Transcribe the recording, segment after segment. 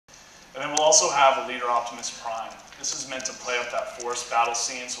And then we'll also have a leader, Optimus Prime. This is meant to play up that forced battle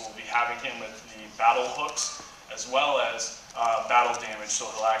scene, so we'll be having him with the battle hooks as well as battle damage, so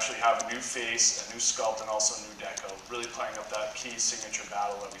he'll actually have a new face, a new sculpt, and also a new deco, really playing up that key signature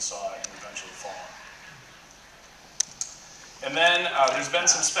battle that we saw in Eventually Fallen. And then there's been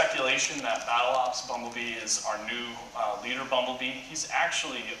some speculation that Battle Ops Bumblebee is our new leader Bumblebee. He's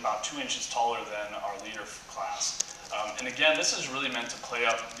actually about 2 inches taller than our leader class. And again, this is really meant to play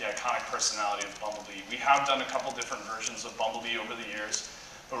up the iconic personality of Bumblebee. We have done a couple different versions of Bumblebee over the years,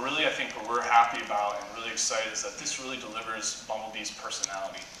 but really I think what we're happy about and really excited is that this really delivers Bumblebee's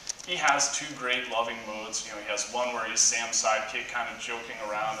personality. He has 2 great loving modes. You know, he has one where he's Sam's sidekick, kind of joking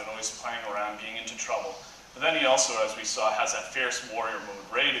around and always playing around, being into trouble. But then he also, as we saw, has that fierce warrior mode,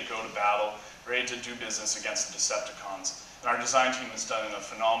 ready to go to battle, ready to do business against the Decepticons. And our design team has done a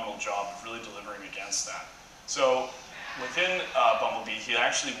phenomenal job of really delivering against that. So within Bumblebee, he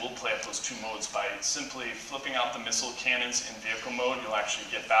actually will play up those 2 modes by simply flipping out the missile cannons in vehicle mode. You'll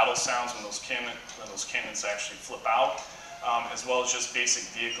actually get battle sounds when those cannons actually flip out, as well as just basic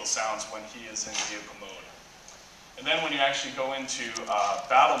vehicle sounds when he is in vehicle mode. And then when you actually go into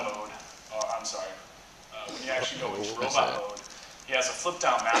battle mode, when you actually go into robot mode, he has a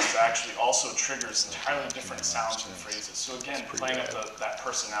flip-down mask that actually also triggers entirely different sounds and phrases. So again, playing up that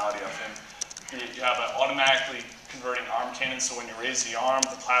personality of him. You have an automatically converting arm cannon, so when you raise the arm,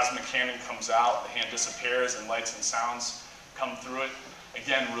 the plasma cannon comes out, the hand disappears, and lights and sounds come through it.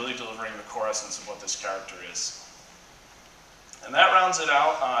 Again, really delivering the core essence of what this character is. And that rounds it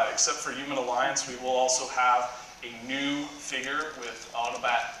out. Except for Human Alliance, we will also have a new figure with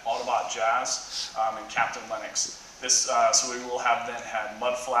Autobot Jazz and Captain Lennox. So we will have then had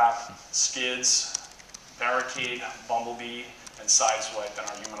Mudflap, Skids, Barricade, Bumblebee, and Sideswipe in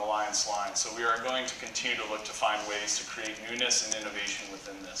our Human Alliance line. So we are going to continue to look to find ways to create newness and innovation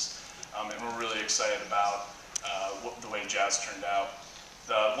within this. And we're really excited about the way Jazz turned out.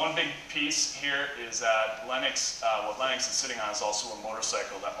 The one big piece here is that Lennox, what Lennox is sitting on is also a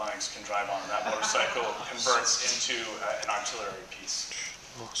motorcycle that Lennox can drive on. And that motorcycle converts into an artillery piece.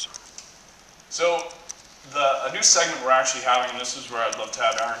 Awesome. So a new segment we're actually having, and this is where I'd love to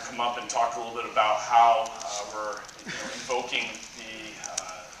have Aaron come up and talk a little bit about how we're invoking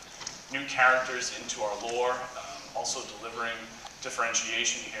the new characters into our lore, also delivering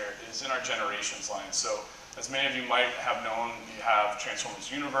differentiation here, is in our Generations line. So as many of you might have known, we have Transformers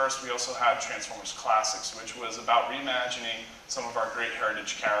Universe. We also had Transformers Classics, which was about reimagining some of our great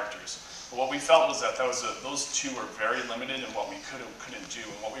heritage characters. But what we felt was that those 2 were very limited in what we could and couldn't do.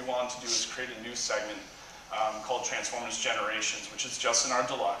 And what we wanted to do is create a new segment called Transformers Generations, which is just in our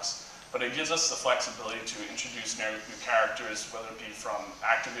deluxe. But it gives us the flexibility to introduce new characters, whether it be from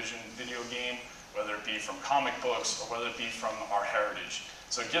Activision video game, whether it be from comic books, or whether it be from our heritage.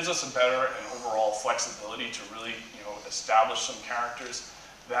 So it gives us a better and overall flexibility to really, establish some characters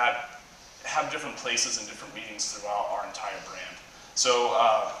that have different places and different meanings throughout our entire brand. So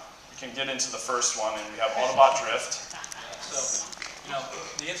we can get into the first one, and we have Autobot Drift. So,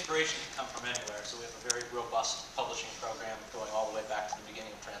 the inspiration can come from anywhere. So we have a very robust publishing program going all the way back to the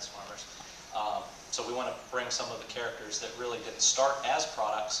beginning of Transformers. So we want to bring some of the characters that really didn't start as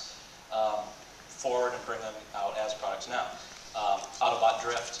products forward and bring them out as products now. Autobot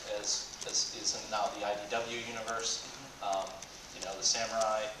Drift is now the IDW universe. The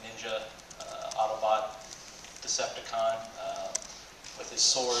Samurai, Ninja, Autobot, Decepticon, with his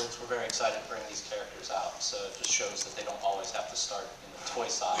swords. We're very excited to bring these characters out. So it just shows that they don't always have to start in the toy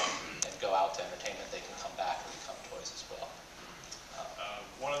side and go out to entertainment. They can come back and become toys as well.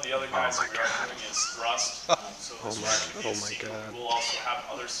 One of the other guys that we are doing is Thrust. So this will actually be a sequel. We'll also have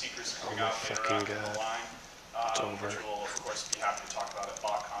other Seekers coming out later on in the line. Which we'll, of course, be happy to talk about at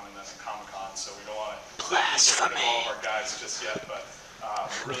BotCon and then at Comic-Con, so we don't want to get rid of all of our guys just yet, but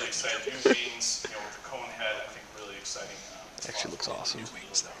we're really excited. New wings, with the cone head, I think really exciting. Actually looks awesome. New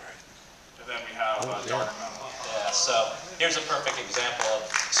wings, though, right? And then we have Dark Mountain. Yeah, so here's a perfect example of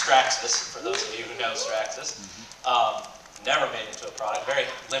Straxus, for those of you who know Straxus. Never made into a product, very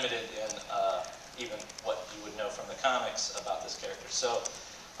limited in even what you would know from the comics about this character. So,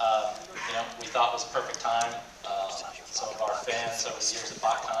 we thought it was a perfect time. Some of our fans over the years at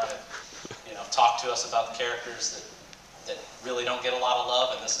BotCon have, talked to us about the characters that really don't get a lot of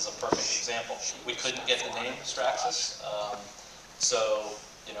love, and this is a perfect example. We couldn't get the name Straxus, so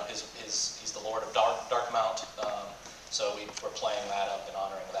he's the Lord of Darkmount. So we're playing that up and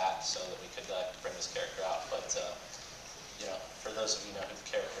honoring that, so that we could bring this character out. But for those of you who know who the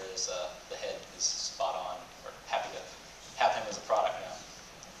character is, the head is spot on. We're happy to have him as a product now.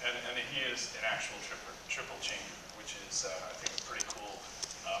 And he is an actual triple changer, which is, I think, pretty cool.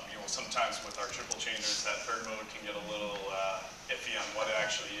 sometimes with our triple changers, that third mode can get a little iffy on what it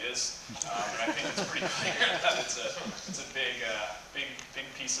actually is. And I think it's pretty clear that it's a big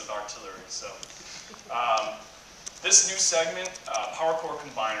piece of artillery. So this new segment, Power Core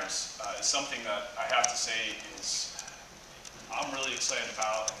Combiners, is something that I have to say is I'm really excited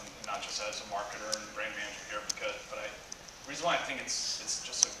about, and not just as a marketer and brand manager here, but the reason why I think it's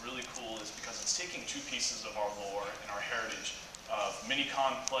just really cool is because it's taking two pieces of our lore and our heritage of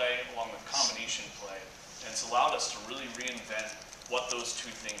mini-con play along with combination play, and it's allowed us to really reinvent what those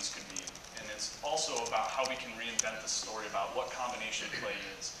two things could be. And it's also about how we can reinvent the story about what combination play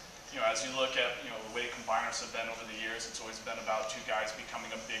is. You know, as you look at, you know, the way combiners have been over the years, it's always been about two guys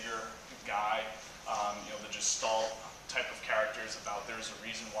becoming a bigger guy. You know, the Gestalt type of characters about there's a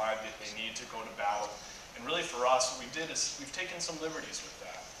reason why they need to go to battle. And really for us, what we did is we've taken some liberties with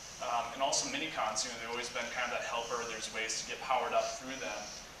that. And also mini-cons, you know, they've always been kind of that helper. There's ways to get powered up through them.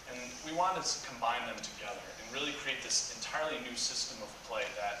 And we wanted to combine them together and really create this entirely new system of play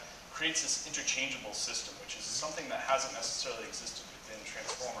that creates this interchangeable system, which is something that hasn't necessarily existed within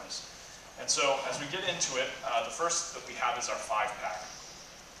Transformers. And so as we get into it, the first that we have is our 5-pack.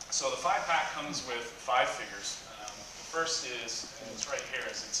 So the 5-pack comes with 5 figures. First is, and it's right here,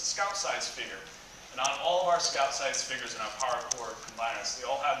 it's a scout size figure. And on all of our scout size figures in our Power Core Combiners, they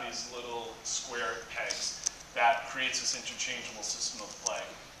all have these little square pegs that creates this interchangeable system of play.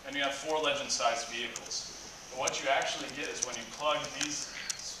 And you have 4 legend sized vehicles. But what you actually get is when you plug these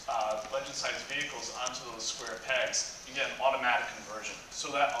legend sized vehicles onto those square pegs, you get an automatic conversion.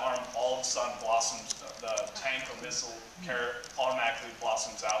 So that arm all of a sudden blossoms, the tank or missile carrier automatically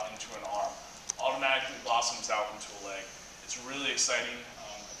blossoms out into an arm. Automatically blossoms out into a leg. It's really exciting.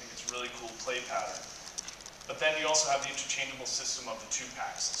 I think it's a really cool play pattern. But then you also have the interchangeable system of the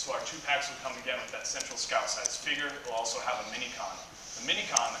 2-packs. So our 2-packs will come again with that central scout size figure. It will also have a mini-con. The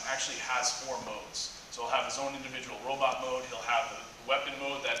mini-con actually has 4 modes. So he'll have his own individual robot mode. He'll have the weapon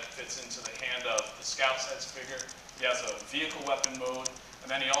mode that fits into the hand of the scout size figure. He has a vehicle weapon mode. And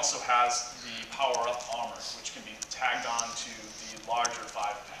then he also has the power-up armor, which can be tagged on to the larger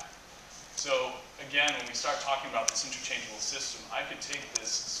 5-pack. So again, when we start talking about this interchangeable system, I could take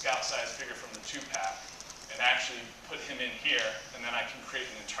this scout size figure from the 2-pack and actually put him in here, and then I can create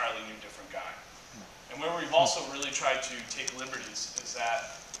an entirely new different guy. And where we've also really tried to take liberties is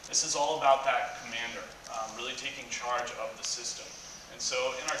that this is all about that commander, really taking charge of the system. And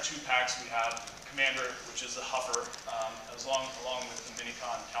so in our 2-packs, we have Commander, which is the Huffer, along with the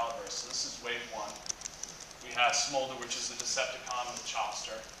Minicon Caliber. So this is wave 1. We have Smolder, which is the Decepticon with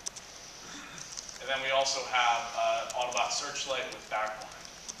Chopster. And then we also have Autobot Searchlight with Backline.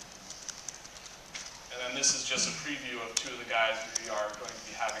 And then this is just a preview of 2 of the guys we are going to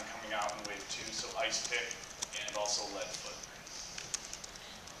be having coming out in wave 2, so Ice Pick and also Leadfoot.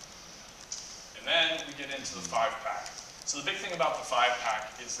 And then we get into the 5-pack. So the big thing about the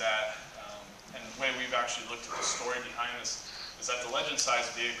 5-pack is that, and the way we've actually looked at the story behind this, is that the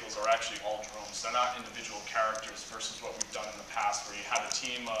legend-sized vehicles are actually all drones. They're not individual characters versus what we've done in the past, where you had a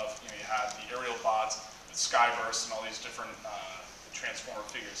team of, you had the aerial bots, the Skyburst, and all these different Transformer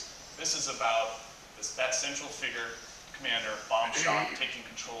figures. This is about that central figure, commander, Bomb Shot, taking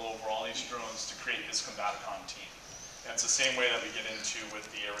control over all these drones to create this Combaticon team. And it's the same way that we get into with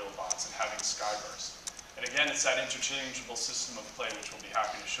the aerial bots and having Skyburst. And again, it's that interchangeable system of play, which we'll be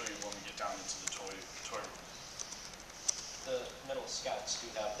happy to show you when we get down into the toy room. The middle scouts do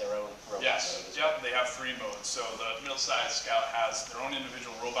have their own robot yes, mode. Yep, they have 3 modes. So the middle-sized scout has their own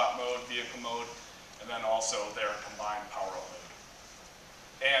individual robot mode, vehicle mode, and then also their combined power-up mode.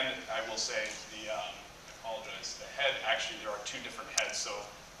 And I will say, I apologize, the head, actually there are 2 different heads. So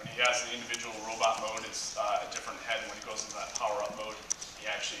when he has the individual robot mode, it's a different head. When he goes into that power-up mode,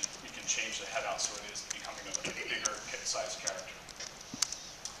 we can change the head out so it is becoming a bigger kit-sized character.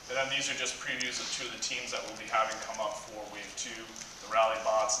 And then these are just previews of 2 of the teams that we'll be having come up for Wave 2, the Rally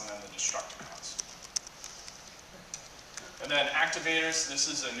Bots and then the Destructicons. And then activators, this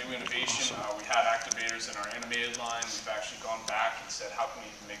is a new innovation. We have activators in our animated line. We've actually gone back and said, how can we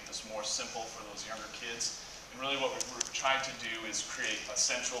make this more simple for those younger kids? And really what we're trying to do is create a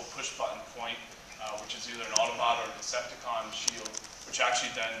central push-button point, which is either an Autobot or a Decepticon shield, which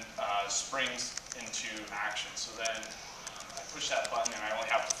actually then springs into action. So then I push that button and I only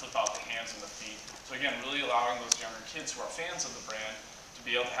have to flip out the hands and the feet. So again, really allowing those younger kids who are fans of the brand to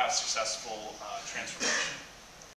be able to have successful transformation.